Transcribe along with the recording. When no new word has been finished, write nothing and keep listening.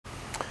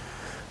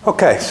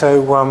Okay,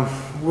 so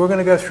we're going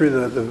to go through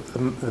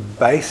the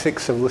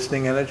basics of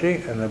listening energy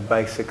and the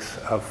basics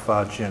of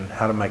Jin,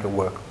 how to make it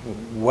work.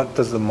 What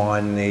does the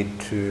mind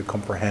need to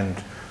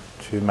comprehend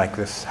to make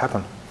this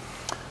happen?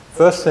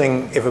 First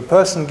thing, if a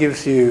person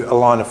gives you a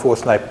line of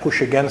force and they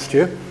push against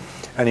you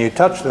and you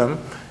touch them,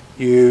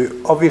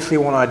 you obviously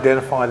want to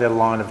identify their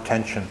line of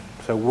tension.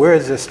 So where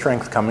is their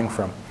strength coming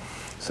from?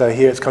 So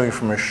here it's coming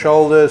from his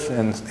shoulders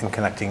and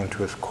connecting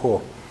into his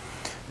core.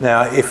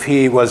 Now, if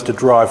he was to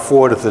drive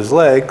forward with his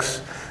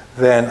legs,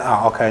 then,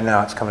 okay,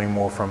 now it's coming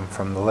more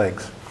from the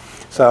legs.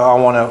 So I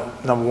want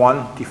to, number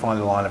one, define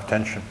the line of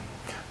tension.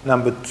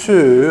 Number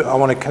two, I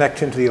want to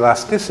connect into the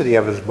elasticity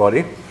of his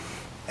body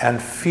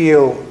and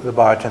feel the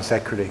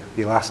biotensecurity,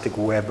 the elastic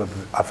web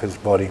of his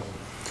body.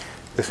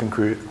 This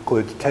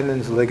includes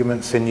tendons,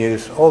 ligaments,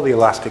 sinews, all the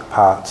elastic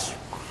parts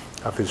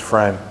of his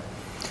frame.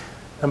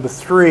 Number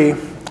three,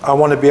 I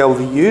want to be able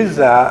to use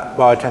that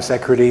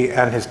biotensecurity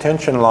and his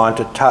tension line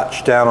to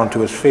touch down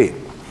onto his feet.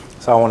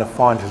 So I want to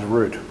find his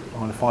root. I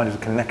want to find his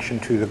connection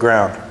to the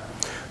ground.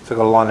 So I've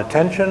got a line of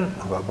tension,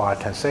 I've got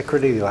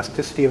biotensecurity, the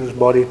elasticity of his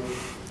body,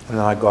 and then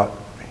I got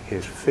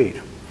his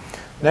feet.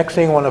 Next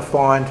thing I want to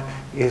find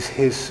is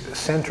his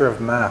center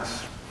of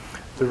mass.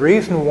 The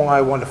reason why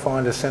I want to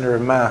find a center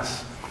of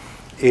mass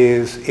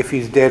is if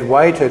he's dead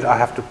weighted, I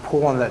have to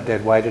pull on that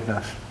dead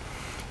weightedness.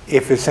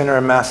 If his center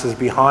of mass is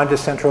behind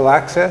his central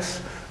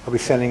axis, I'll be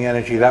sending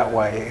energy that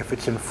way. If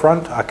it's in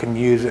front, I can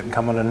use it and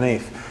come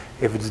underneath.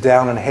 If it's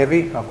down and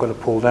heavy, I've got to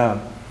pull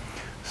down.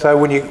 So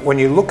when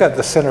you look at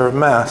the center of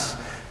mass,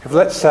 if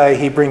let's say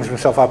he brings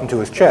himself up into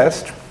his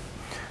chest,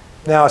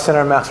 now his center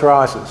of mass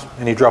rises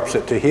and he drops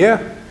it to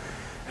here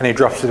and he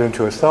drops it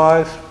into his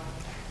thighs.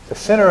 The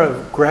center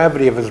of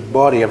gravity of his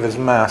body, of his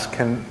mass,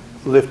 can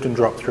lift and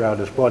drop throughout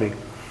his body.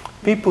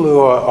 People who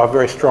are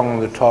very strong on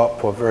the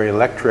top or very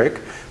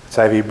electric,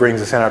 say if he brings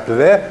the center up to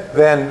there,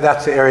 then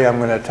that's the area I'm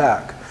going to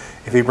attack.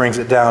 If he brings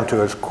it down to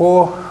his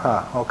core,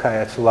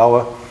 okay, it's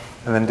lower,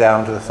 and then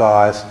down to the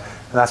thighs,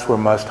 and that's where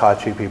most Tai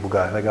Chi people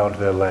go. They go into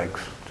their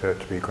legs to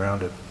be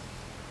grounded.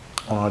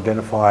 I want to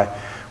identify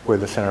where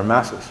the center of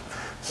mass is.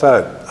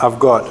 So I've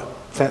got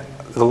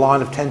the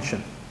line of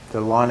tension,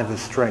 the line of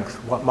his strength.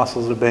 What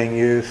muscles are being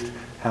used?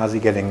 How's he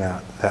getting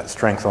that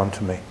strength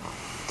onto me?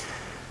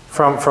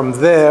 From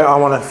there, I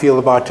want to feel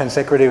the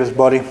biotensecurity of his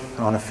body.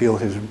 I want to feel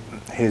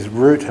his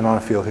root, and I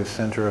want to feel his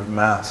center of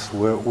mass.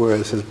 Where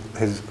is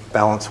his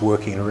balance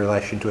working in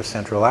relation to a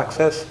central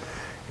axis?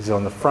 Is it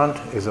on the front?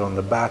 Is it on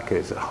the back?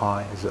 Is it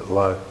high? Is it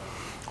low?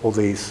 All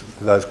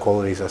those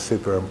qualities are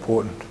super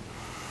important.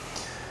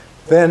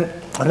 Then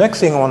the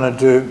next thing I want to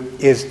do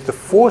is the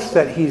force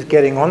that he's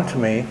getting onto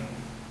me,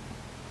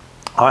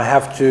 I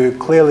have to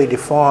clearly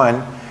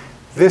define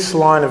this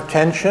line of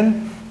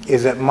tension.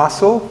 Is it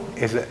muscle?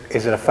 Is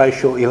it a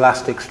facial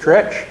elastic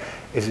stretch?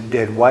 Is it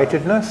dead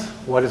weightedness?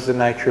 What is the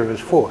nature of his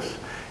force?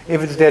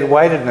 If it's dead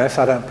weightedness,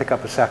 I don't pick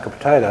up a sack of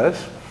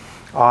potatoes.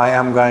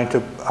 I'm going to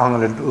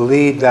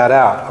lead that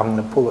out. I'm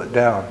going to pull it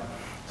down.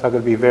 So I've got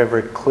to be very,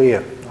 very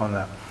clear on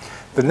that.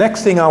 The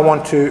next thing I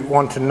want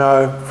to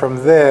know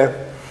from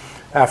there,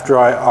 after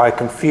I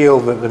can feel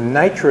the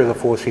nature of the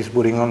force he's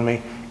putting on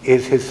me,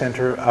 is his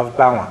center of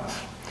balance.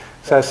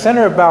 So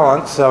center of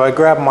balance, so I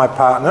grab my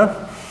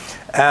partner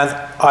and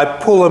I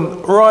pull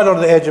him right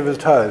on the edge of his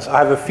toes. I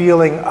have a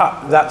feeling,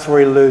 that's where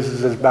he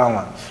loses his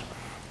balance.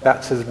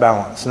 That's his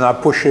balance. And I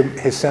push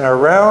his center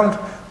around,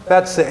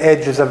 that's the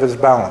edges of his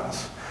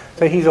balance.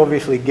 So he's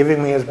obviously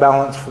giving me his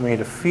balance for me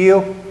to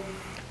feel.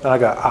 Then I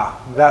go,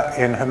 that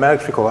in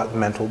hermetics we call that the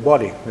mental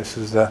body. This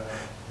is the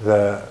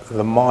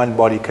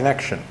mind-body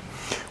connection.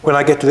 When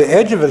I get to the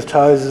edge of his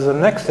toes, the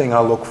next thing I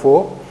look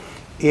for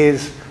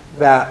is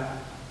that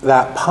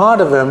part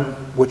of him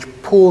which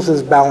pulls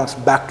his balance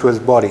back to his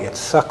body. It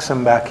sucks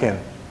him back in.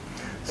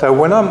 So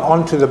when I'm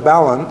onto the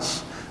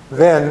balance,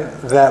 then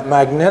that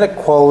magnetic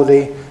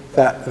quality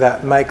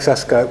that makes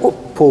us go,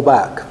 pull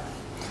back.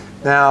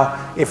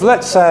 Now, if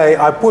let's say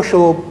I push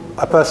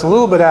a person a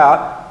little bit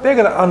out, they're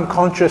going to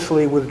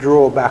unconsciously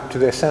withdraw back to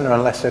their center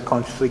unless they're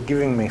consciously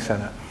giving me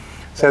center.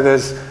 So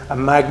there's a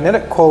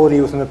magnetic quality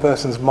within the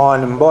person's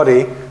mind and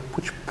body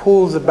which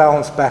pulls the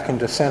balance back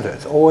into center.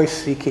 It's always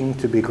seeking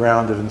to be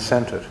grounded and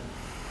centered.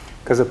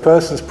 Because a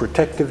person's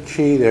protective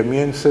chi, their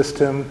immune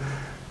system,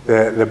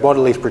 their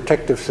bodily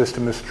protective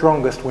system is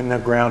strongest when they're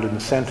grounded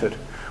and centered.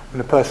 When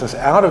the person's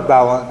out of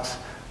balance,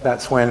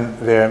 that's when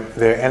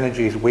their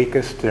energy is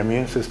weakest, their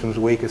immune system is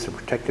weakest, their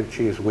protective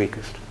chi is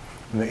weakest.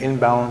 When they're in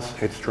balance,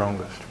 it's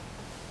strongest.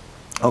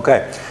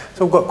 Okay,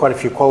 so we've got quite a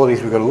few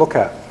qualities we've got to look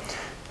at.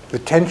 The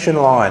tension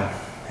line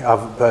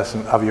of a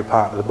person, of your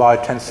partner, the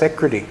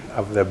biotensecurity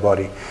of their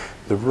body,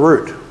 the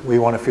root, we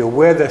want to feel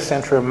where their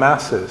center of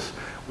mass is,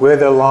 where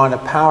their line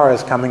of power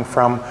is coming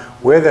from,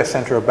 where their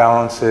center of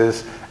balance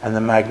is, and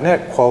the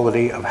magnetic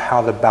quality of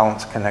how the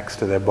balance connects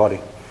to their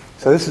body.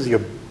 So this is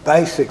your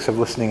basics of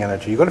listening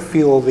energy. You've got to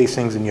feel all these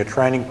things in your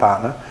training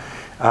partner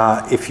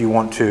if you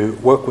want to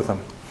work with them.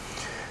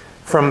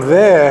 From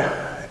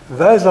there,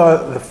 those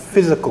are the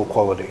physical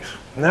qualities.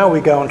 Now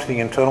we go into the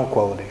internal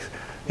qualities.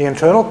 The The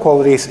internal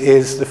qualities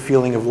is the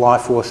feeling of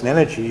life force and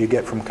energy you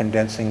get from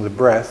condensing the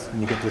breath,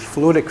 and you get this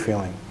fluidic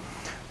feeling.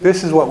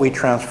 This is what we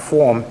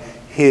transform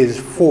his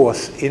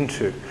force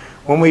into.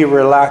 When we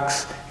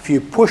relax, if you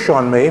push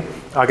on me,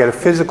 I get a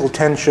physical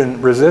tension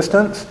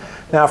resistance.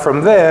 Now from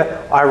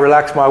there, I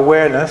relax my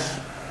awareness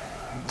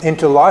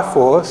into life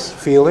force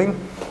feeling,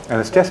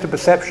 and it's just a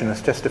perception,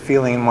 it's just a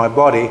feeling in my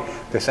body.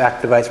 This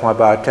activates my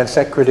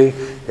biotensecurity,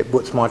 it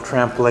puts my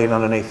trampoline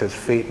underneath his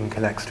feet and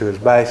connects to his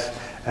base,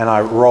 and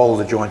I roll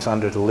the joints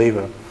under the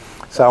lever.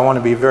 So I want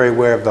to be very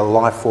aware of the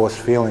life force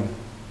feeling.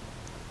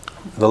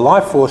 The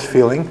life force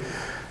feeling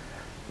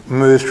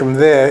moves from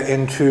there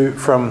into,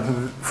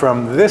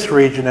 from this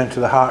region into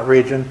the heart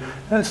region,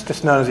 and it's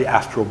just known as the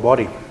astral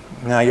body.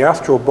 Now your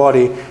astral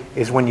body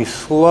is when you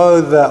slow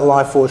that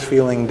life force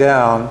feeling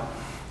down,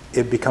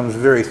 it becomes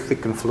very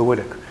thick and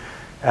fluidic.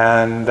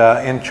 And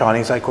in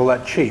Chinese they call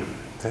that Qi,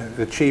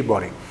 the Qi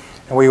body.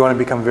 And we want to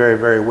become very,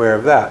 very aware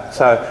of that.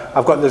 So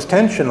I've got this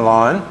tension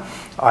line,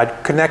 I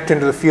connect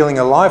into the feeling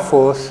of life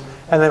force,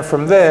 and then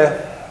from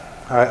there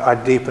I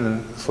deepen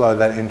and slow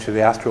that into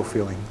the astral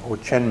feeling, or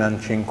Chen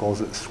Manqing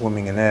calls it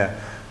swimming in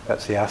air.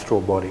 That's the astral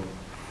body.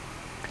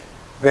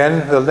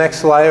 Then the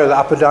next layer, the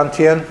upper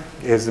dantian,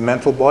 is the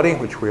mental body,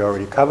 which we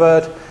already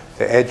covered.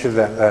 The edge of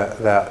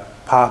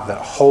that part that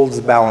holds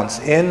the balance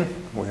in,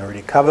 we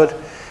already covered.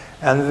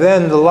 And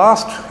then the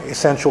last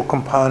essential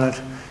component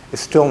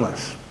is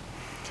stillness.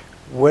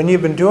 When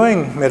you've been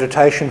doing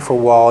meditation for a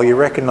while, you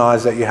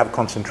recognize that you have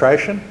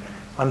concentration.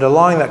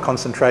 Underlying that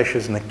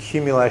concentration is an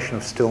accumulation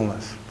of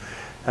stillness.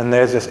 And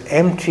there's this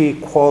empty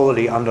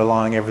quality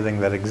underlying everything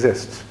that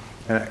exists,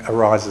 and it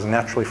arises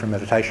naturally from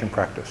meditation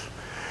practice.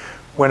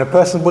 When a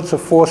person puts a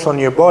force on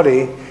your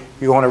body,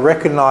 you want to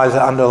recognize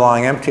the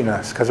underlying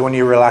emptiness, because when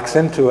you relax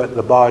into it,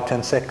 the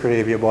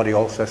biotensecurity of your body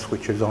also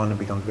switches on and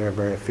becomes very,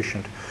 very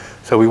efficient.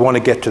 So we want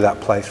to get to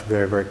that place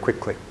very, very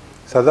quickly.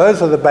 So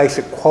those are the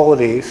basic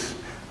qualities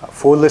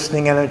for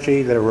listening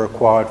energy that are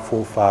required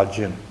for Fa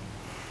Jin.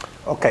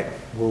 Okay,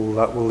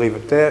 we'll leave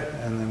it there,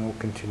 and then we'll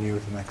continue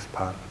with the next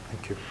part.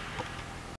 Thank you.